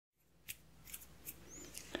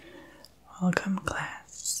Welcome,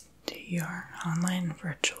 class, to your online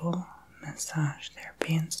virtual massage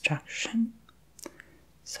therapy instruction.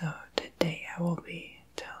 So today I will be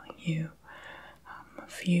telling you a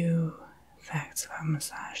few facts about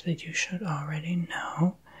massage that you should already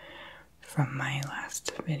know from my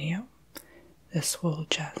last video. This will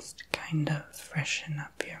just kind of freshen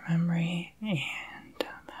up your memory and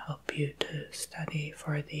help you to study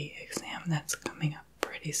for the exam that's coming up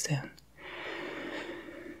pretty soon.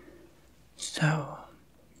 So,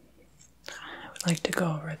 I would like to go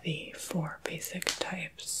over the 4 basic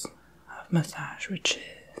types of massage, which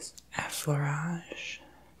is effleurage,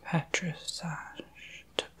 petrissage,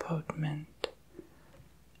 tapotement,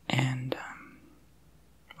 and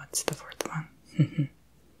what's the 4th one?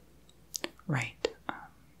 Right,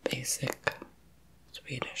 basic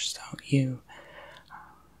Swedish. So you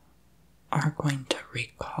are going to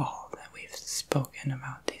recall that we've spoken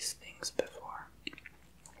about these things before.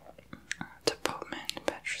 Tapotement,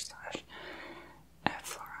 petrissage,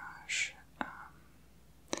 effleurage,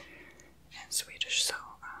 in Swedish. So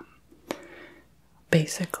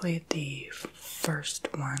basically the first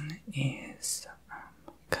one is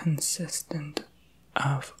consistent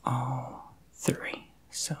of all 3.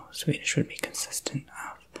 So Swedish would be consistent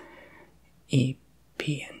of E,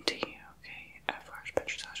 P, and T. Okay, effleurage,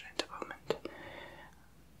 petrissage, and tapotement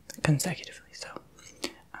consecutively. So,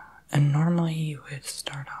 and normally you would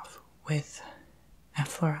start off with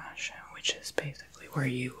effleurage, which is basically where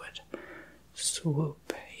you would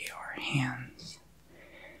swoop your hands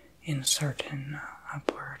in certain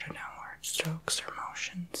upward or downward strokes or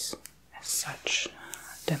motions, as such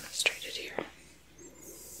demonstrated here.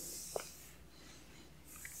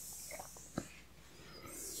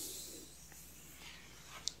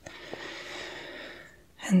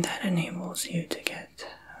 And that enables you to get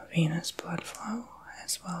venous blood flow,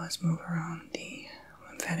 as well as move around the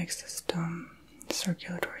lymphatic system,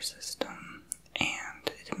 circulatory system,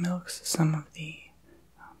 and it milks some of the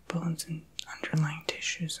bones and underlying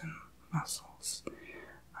tissues and muscles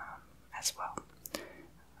as well.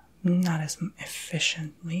 Not as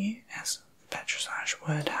efficiently as petrissage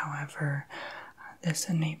would, however, this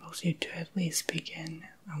enables you to at least begin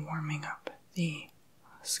warming up the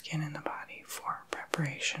skin and the body for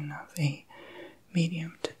preparation of a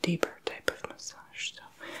medium to deeper type of massage. So,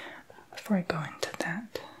 before I go into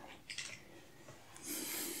that,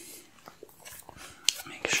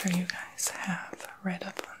 make sure you guys have read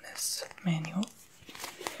up on this manual,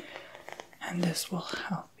 and this will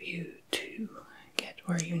help you to get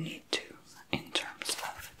where you need to in terms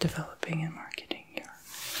of developing and marketing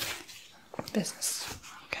your business.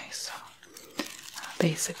 Okay, so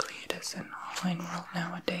basically it is an online world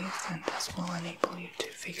nowadays, and this will enable you to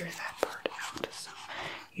figure that part out. So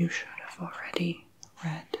you should have already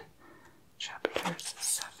read chapters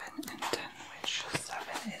 7 and 10, which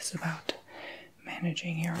 7 is about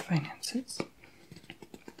managing your finances.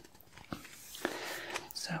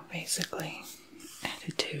 So basically,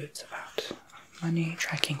 attitudes about money,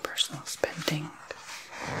 tracking personal spending,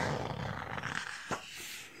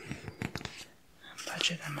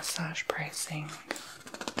 budget and massage pricing,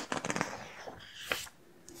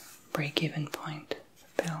 break-even point,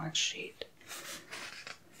 balance sheet,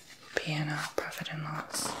 P&L, profit and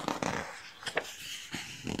loss,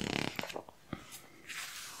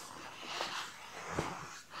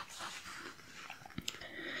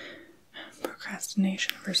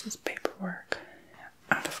 procrastination versus paperwork,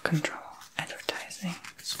 out of control, advertising,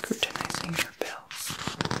 scrutinizing your bills,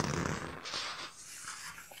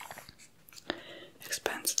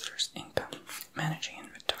 expenses versus income, managing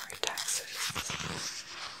inventory, taxes,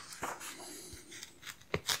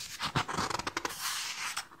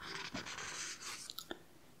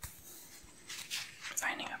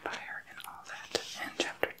 finding a buyer, and all that. And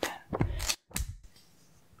chapter 10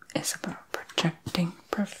 is about projecting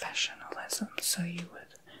professionalism. So you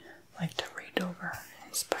would like to read over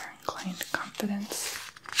inspiring client confidence,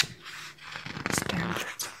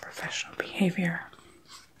 standards of professional behavior,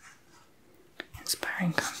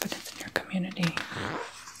 inspiring confidence in your community,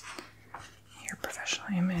 your professional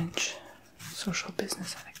image, social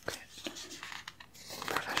business etiquette,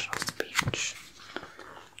 professional speech,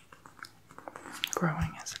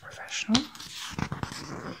 growing as a professional,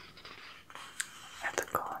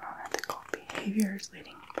 ethical and unethical behaviors,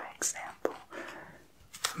 leading by example,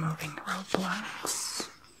 removing roadblocks,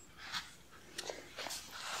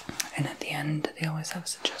 and at the end they always have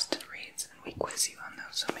suggested reads, and we quiz you on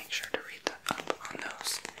those, so make sure to read up on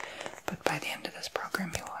those. But by the end of this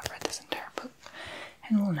program you will have read this entire book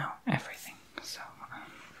and will know everything. So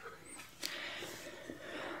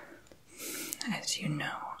as you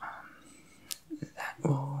know, that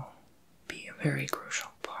will be very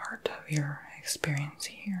crucial part of your experience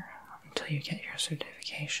here until you get your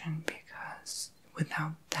certification, because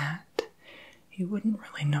without that, you wouldn't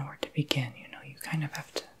really know where to begin. You know, you kind of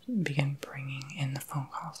have to begin bringing in the phone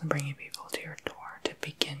calls and bringing people to your door to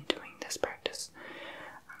begin doing this practice.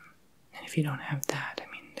 And if you don't have that,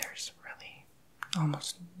 I mean, there's really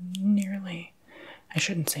almost nearly, I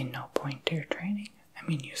shouldn't say no point to your training. I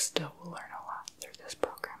mean, you still will learn a lot through this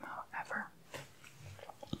program, however.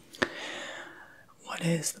 What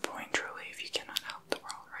is the point, truly, if you cannot help the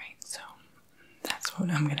world, right? So that's what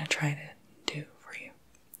I'm going to try to do for you.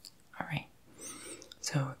 Alright.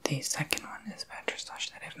 So the second one is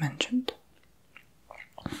petrissage that I've mentioned.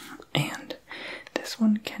 And this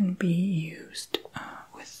one can be used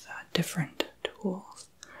with different tools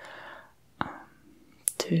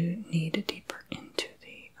to knead deeper into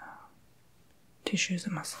the tissues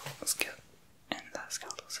and muscle and the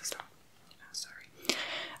skeletal system.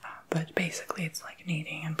 But basically it's like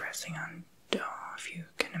kneading and pressing on dough, if you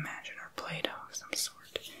can imagine, or Play-Doh of some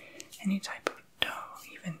sort. Any type of dough,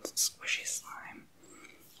 even squishy slime,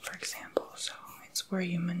 for example. So it's where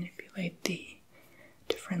you manipulate the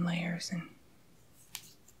different layers and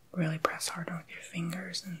really press harder with your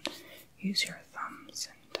fingers and use your thumbs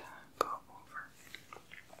and go over.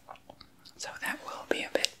 So that will be a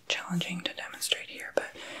bit challenging to demonstrate here,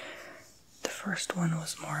 but the first one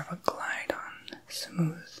was more of a glide on,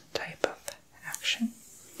 smooth type of action.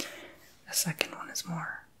 The second one is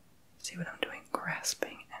more, see what I'm doing,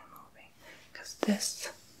 grasping and moving, because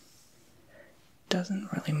this doesn't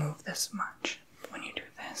really move this much. When you do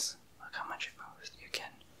this, look how much it moves. You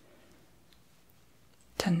can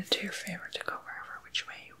tend it to your favor to go wherever, which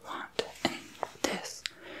way you want. And this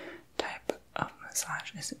type of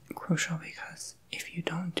massage is crucial, because if you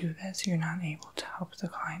don't do this, you're not able to help the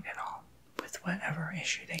client at all with whatever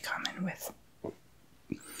issue they come in with.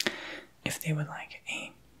 If they would like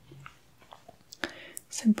a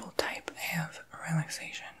simple type of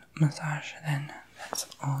relaxation massage, then that's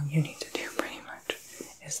all you need to do pretty much,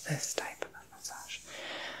 is this type of massage.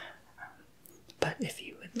 But if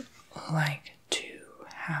you would like to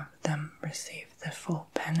have them receive the full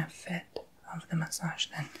benefit of the massage,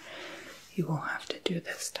 then you will have to do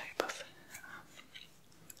this type of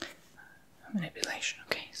manipulation.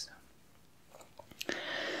 Okay, so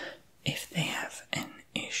if they have an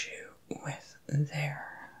issue with their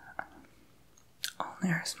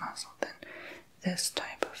ulnaris muscle, then this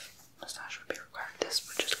type of massage would be required. This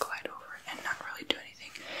would just glide over it and not really do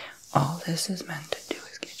anything. All this is meant to do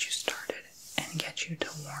is get you started and get you to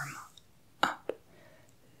warm up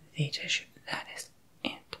the tissue. That is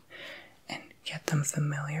it. And get them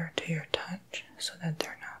familiar to your touch so that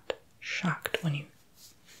they're not shocked when you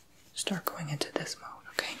start going into this mode,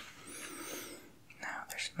 okay? Now,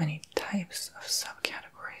 there's many types of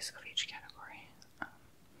subcategories of each category.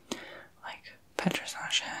 Like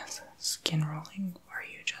petrissage has skin rolling, where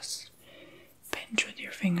you just pinch with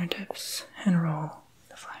your fingertips and roll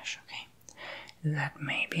the flesh, okay? That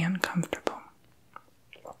may be uncomfortable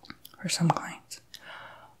for some clients.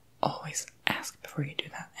 Always ask before you do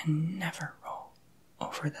that, and never roll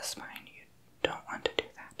over the spine. You don't want to do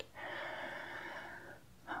that.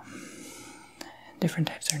 Different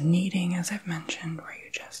types are kneading, as I've mentioned, where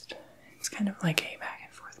you just, it's kind of like a back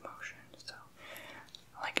and forth motion, so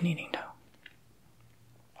like kneading dough.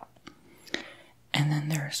 And then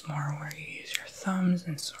there's more where you use your thumbs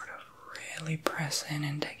and sort of really press in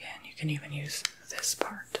and dig in. You can even use this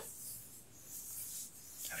part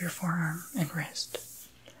of your forearm and wrist,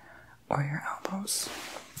 or your elbows.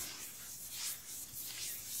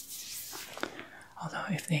 Although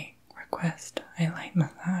if they request a light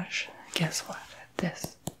massage, guess what?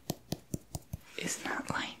 This is not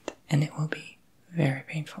light, and it will be very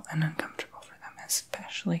painful and uncomfortable for them,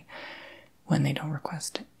 especially when they don't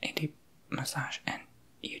request a deep massage and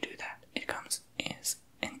you do that. It comes as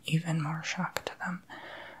an even more shock to them.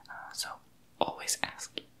 So always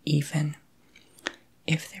ask, even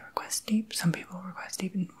if they request deep. Some people request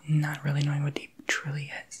deep not really knowing what deep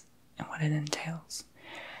truly is and what it entails.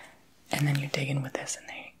 And then you dig in with this and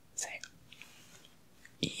they say,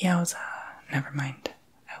 yowza, never mind,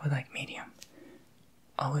 I would like medium.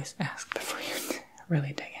 Always ask before you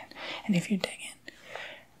really dig in. And if you dig in,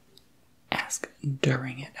 ask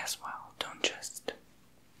during it as well. Don't just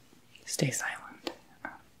stay silent.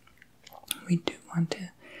 We do want to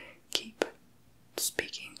keep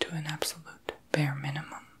speaking to an absolute bare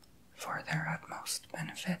minimum for their utmost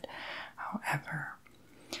benefit. However,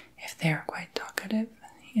 if they are quite talkative,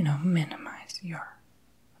 minimize your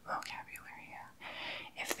vocabulary.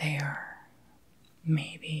 If they are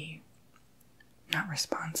maybe not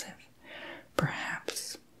responsive,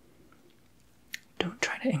 perhaps don't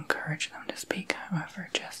try to encourage them to speak, however,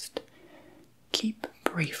 just keep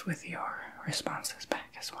brief with your responses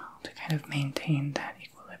back as well to kind of maintain that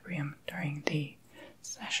equilibrium during the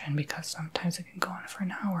session, because sometimes it can go on for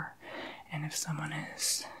an hour, and if someone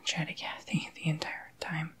is chatty-cathy the entire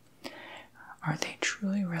time, are they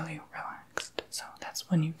truly really relaxed? So that's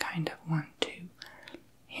when you kind of want to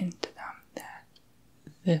hint to them that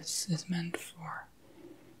this is meant for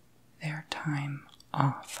their time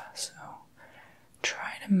off. So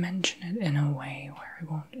try to mention it in a way where it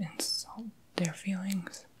won't insult their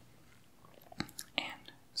feelings,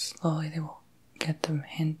 and slowly they will get the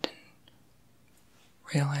hint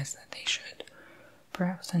and realize that they should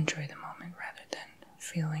perhaps enjoy the moment rather than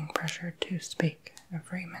feeling pressured to speak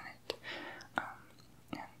every minute.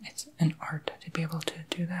 And it's an art to be able to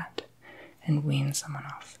do that and wean someone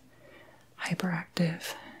off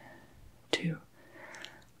hyperactive to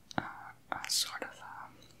a sort of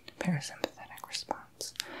parasympathetic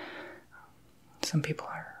response. Some people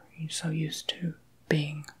are so used to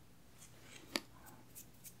being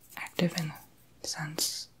active in the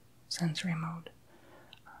sensory mode.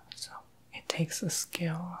 So it takes a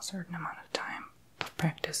skill, a certain amount of time of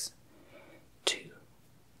practice to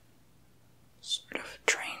sort of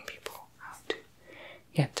train people how to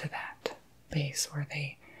get to that base where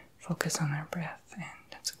they focus on their breath. And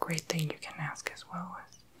that's a great thing you can ask as well.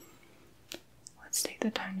 Let's take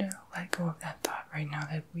the time to let go of that thought right now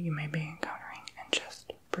that you may be encountering and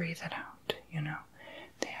just breathe it out. You know,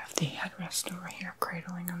 they have the headrest over here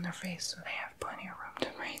cradling on their face, so they have plenty of room to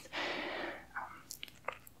breathe.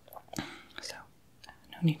 So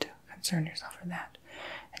no need to concern yourself with that.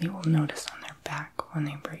 And you will notice on their back when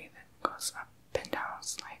they breathe, it goes up and down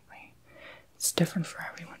slightly. It's different for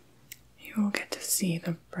everyone. You will get to see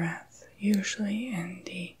the breath usually in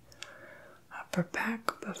the upper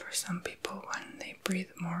back, but for some people when they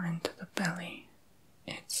breathe more into the belly,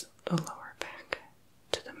 it's the lower back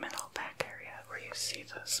to the middle back area where you see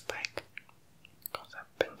the spike goes up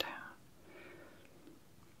and down.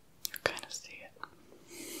 You kind of see it.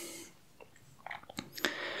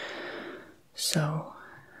 So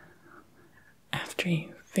after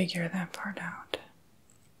you figure that part out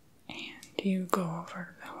and you go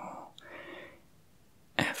over the whole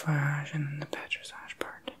effleurage and then the petrissage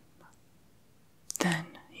part, then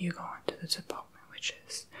you go on to the tapotement, which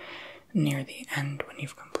is near the end when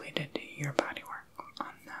you've completed your body work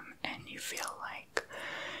on them and you feel like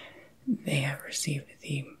they have received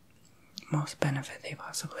the most benefit they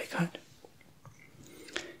possibly could.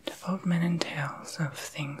 Tapotement entails of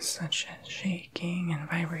things such as shaking and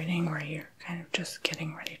vibrating, where you're kind of just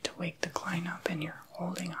getting ready to wake the client up and you're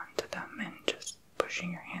holding on to them and just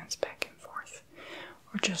pushing your hands back and forth,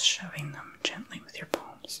 or just shoving them gently with your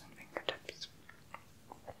palms and fingertips.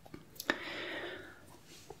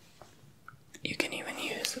 You can even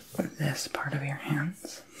use this part of your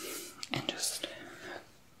hands and just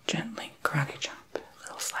gently karate chop,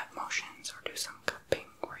 little slap motions, or do some cupping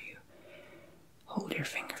where you hold your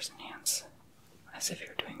fingers and hands as if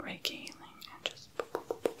you're doing Reiki healing and just boop,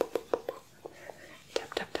 boop, boop, boop, boop, boop, boop.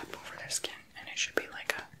 Tap, tap, tap over their skin, and it should be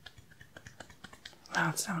like a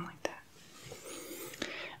loud sound like that.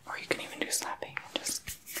 Or you can even do slapping and just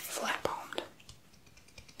flat palmed.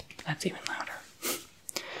 That's even louder.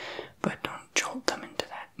 But don't jolt them into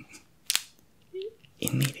that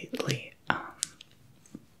immediately.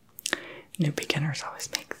 New beginners always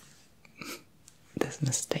make this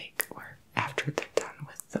mistake where after they're done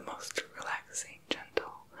with the most relaxing,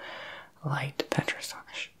 gentle, light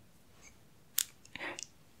petrissage,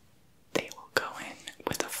 they will go in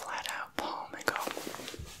with a flat out palm and go,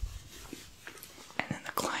 and then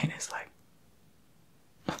the client is like,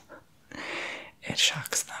 it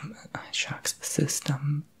shocks them, it shocks the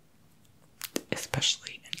system.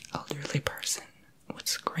 Especially an elderly person would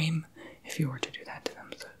scream if you were to do that to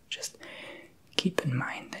them. So just keep in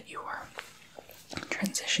mind that you are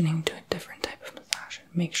transitioning to a different type of massage,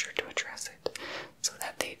 and make sure to address it so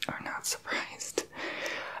that they are not surprised.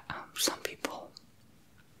 Some people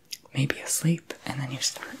may be asleep and then you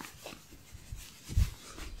start.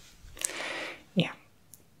 Yeah,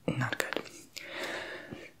 not good.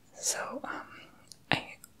 So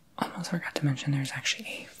I almost forgot to mention there's actually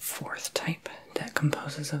a fourth type that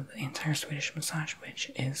composes of the entire Swedish massage,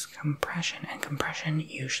 which is compression. And compression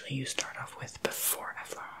usually you start off with before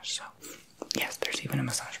effleurage. So yes, there's even a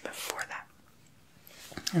massage before that.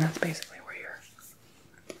 And that's basically where you're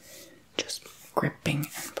just gripping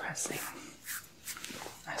and pressing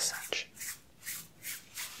as such.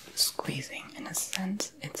 Squeezing, in a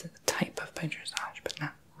sense, it's a type of petrissage, but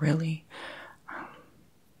not really.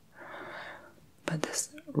 But this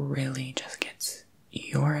really just gets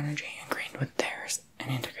your energy ingrained with theirs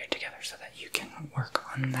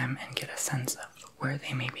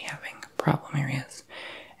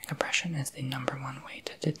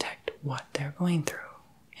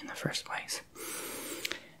first place.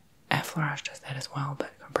 Effleurage does that as well,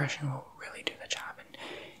 but compression will really do the job, and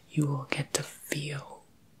you will get to feel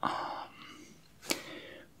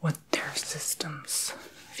what their systems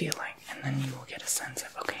feel like, and then you will get a sense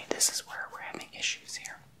of, okay, this is where we're having issues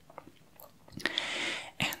here.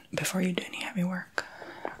 And before you do any heavy work,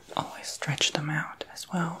 always stretch them out as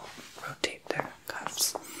well. Rotate their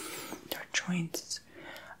cuffs, their joints.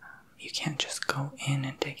 You can't just go in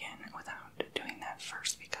and dig in without doing that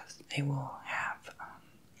first, because they will have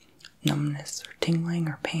numbness or tingling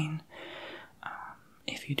or pain.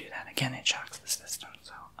 If you do that, again, it shocks the system.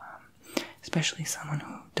 So, especially someone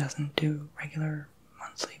who doesn't do regular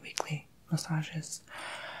monthly, weekly massages,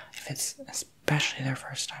 if it's especially their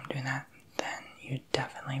first time doing that, then you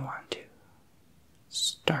definitely want to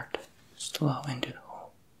start slow and do the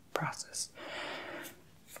whole process.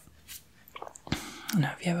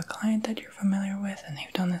 Now, if you have a client that you're familiar with and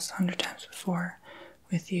they've done this 100 times before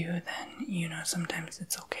with you, then you know sometimes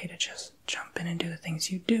it's okay to just jump in and do the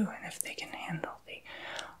things you do, and if they can handle the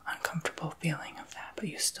uncomfortable feeling of that, but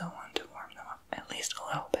you still want to warm them up at least a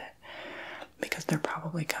little bit, because they're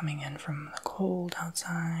probably coming in from the cold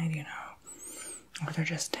outside, you know, or they're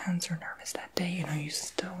just tense or nervous that day. You know, you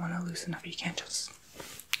still want to loosen up. You can't just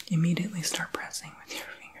immediately start pressing with your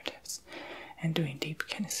fingertips and doing deep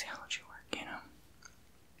kinesiology work, you know.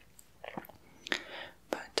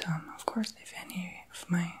 But of course, if any of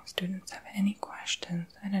my students have any questions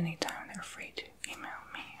at any time, they're free to email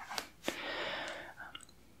me on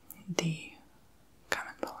the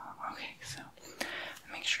comment below. Okay, so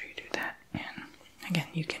make sure you do that. And again,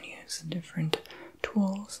 you can use different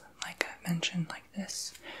tools, like I mentioned, like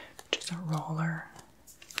this, which is a roller.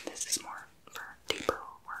 This is more for deeper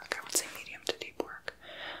work. I would say medium to deep work.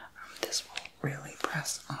 This will really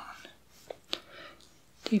press on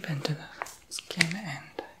deep into the skin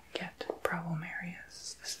and get problem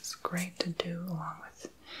areas. This is great to do along with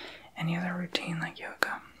any other routine like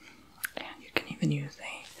yoga. And you can even use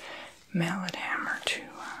a mallet hammer to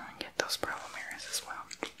get those problem areas as well.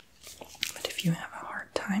 But if you have a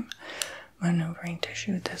hard time maneuvering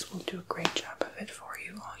tissue, this will do a great job of it for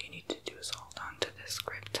you. All you need to do is hold on to this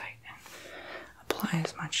grip tight and apply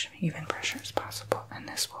as much even pressure as possible, and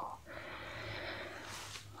this will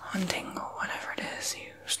untangle whatever it is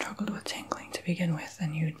you struggled with tingling to begin with,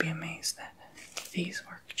 and you'd be amazed that these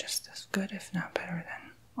work just as good, if not better,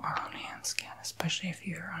 than our own hands can, especially if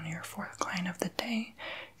you're on your 4th client of the day,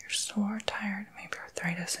 you're sore, tired, maybe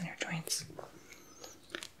arthritis in your joints.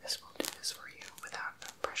 This will do this for you without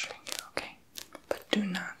pressuring you, okay? But do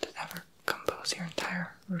not ever compose your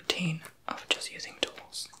entire routine of just using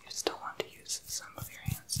tools. You still want to use some of your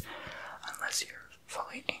hands, unless you're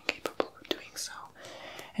fully incapable of doing so,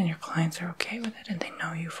 and your clients are okay with it and they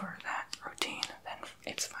know you for that routine, then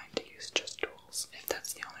it's fine to use just tools. If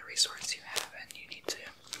that's the only resource you have and you need to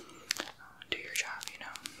do your job, you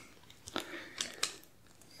know.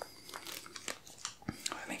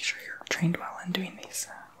 But make sure you're trained well in doing these.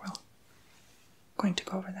 We're going to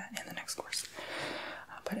go over that in the next course.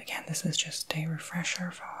 But again, this is just a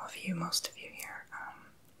refresher for all of you. Most of you here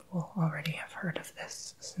will already have heard of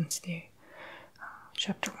this since the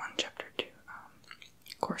Chapter 1, Chapter 2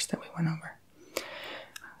 course that we went over.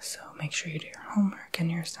 So make sure you do your homework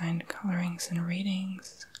and your assigned colorings and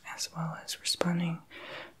readings, as well as responding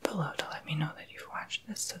below to let me know that you've watched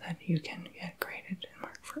this so that you can get graded and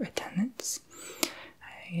marked for attendance.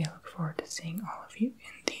 I look forward to seeing all of you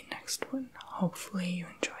in the next one. Hopefully you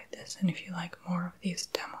enjoyed this, and if you like more of these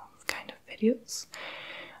demo kind of videos,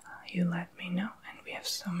 you let me know, and we have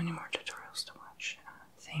so many more tutorials to watch.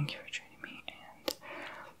 Thank you for joining me, and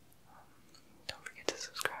don't forget to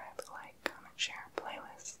subscribe, like, comment, share,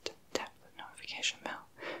 playlist, tap the notification bell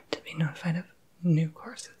to be notified of new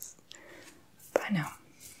courses. Bye now.